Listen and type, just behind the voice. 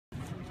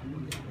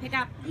pick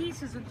out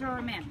pieces and throw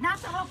them in.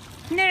 Not the whole.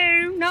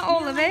 No, not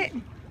all of it.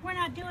 We're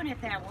not doing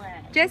it that way.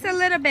 Just a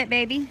little bit,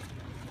 baby.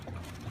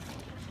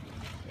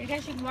 I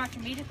guess you can watch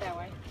them eat it that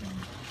way.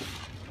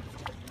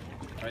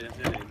 Right, that's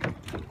it.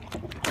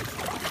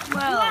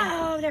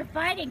 Whoa, they're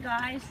fighting,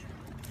 guys.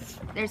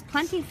 There's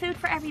plenty of food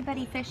for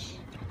everybody, fish.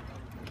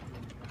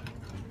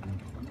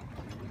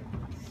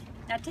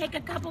 Now take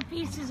a couple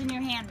pieces in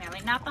your hand,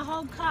 Millie. Not the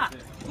whole cup.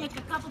 Take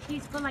a couple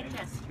pieces, go like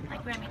this,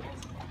 like Remy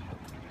does.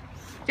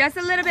 Just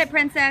a little bit,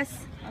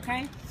 princess.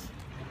 Okay?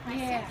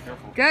 Yeah.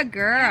 Good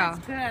girl.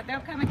 That's good. They'll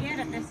come and get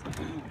it.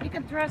 You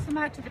can throw some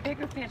out to the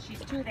bigger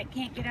fishies too that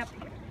can't get up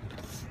here.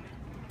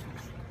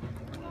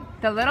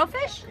 The little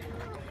fish?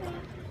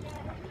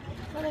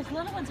 Well, there's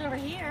little ones over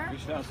here. We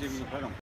should see if we can put them.